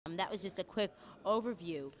that was just a quick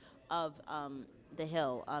overview of the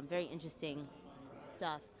hill. Very interesting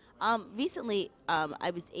stuff. Recently,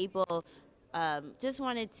 I was able, just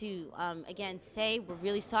wanted to, again, say we're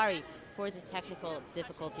really sorry for the technical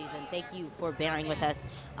difficulties, and thank you for bearing with us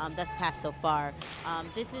thus past so far.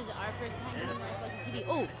 This is our first time doing Buggy TV.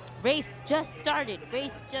 Oh, race just started.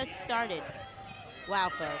 Race just started. Wow,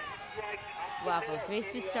 folks. Wow, folks.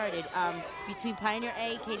 Race just started between Pioneer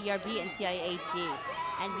A, KDR B, and CIA D.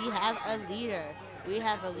 And we have a leader. We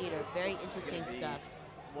have a leader. Very interesting stuff.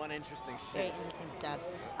 One interesting shit. Very interesting stuff.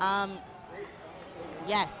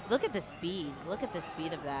 Yes, look at the speed. Look at the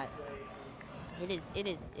speed of that. It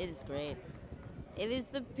is great. It is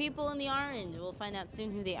the people in the orange. We'll find out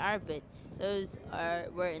soon who they are, but those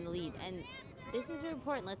were in the lead. And this is very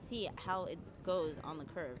important. Let's see how it goes on the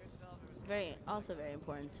curve. It's also very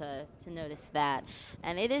important to notice that.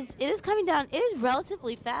 And it is coming down. It is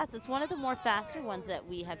relatively fast. It's one of the more faster ones that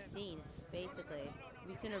we have seen, basically.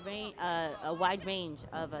 We've seen a wide range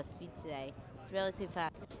of speeds today. It's relatively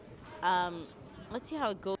fast. Let's see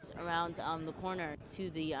how it goes around the corner to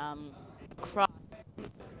the cross.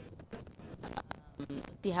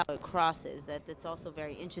 See how it crosses. That's also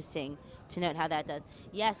very interesting to note how that does.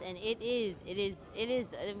 Yes, and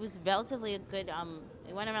it was relatively a good.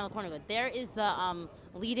 It went around the corner good. There is the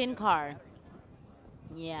lead-in car.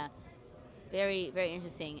 Yeah, very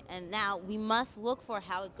interesting. And now we must look for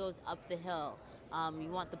how it goes up the hill. You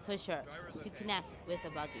want the pusher to connect with the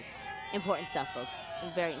buggy. Important stuff, folks.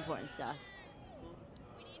 Very important stuff.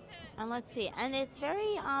 And let's see. And it's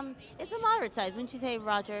very, it's a moderate size, wouldn't you say,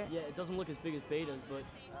 Roger? Yeah, it doesn't look as big as Beta's, but...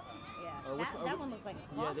 Yeah, that one looks like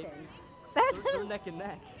a coffin. Yeah, they're neck and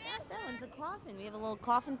neck. That one's a coffin. We have a little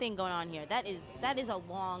coffin thing going on here. That is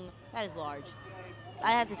large.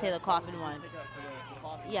 I have to say the coffin one.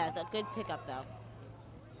 Yeah, the good pickup, though.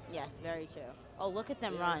 Yes, very true. Oh, look at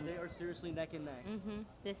them run. They are seriously neck and neck.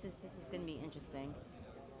 This is going to be interesting.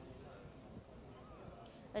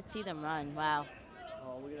 Let's see them run. Wow.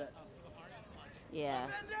 Oh, look at that. Yeah.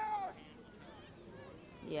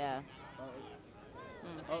 Yeah.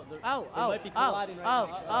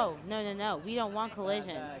 No. We don't want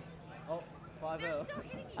collision. Oh, 5-0.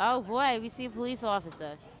 Oh, boy. We see a police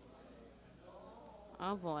officer.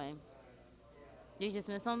 Oh, boy. Did you just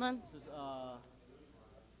miss something?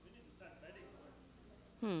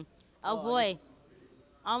 Oh, boy.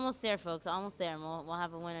 Almost there, folks. Almost there. We'll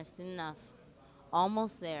have a winner soon enough.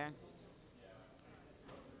 Almost there.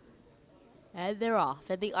 And they're off.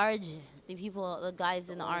 And the orange, the guys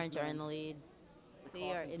in the orange are in the lead.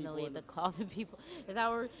 They are in the lead. The coffin people. Is that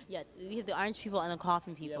where? Yes, we have the orange people and the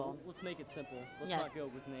coffin people. Yeah, let's make it simple. Let's not go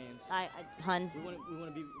with names. Hun. We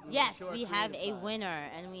want to be. Yes, we have a winner,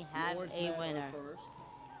 and we have a winner.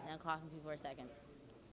 And the coffin people are second.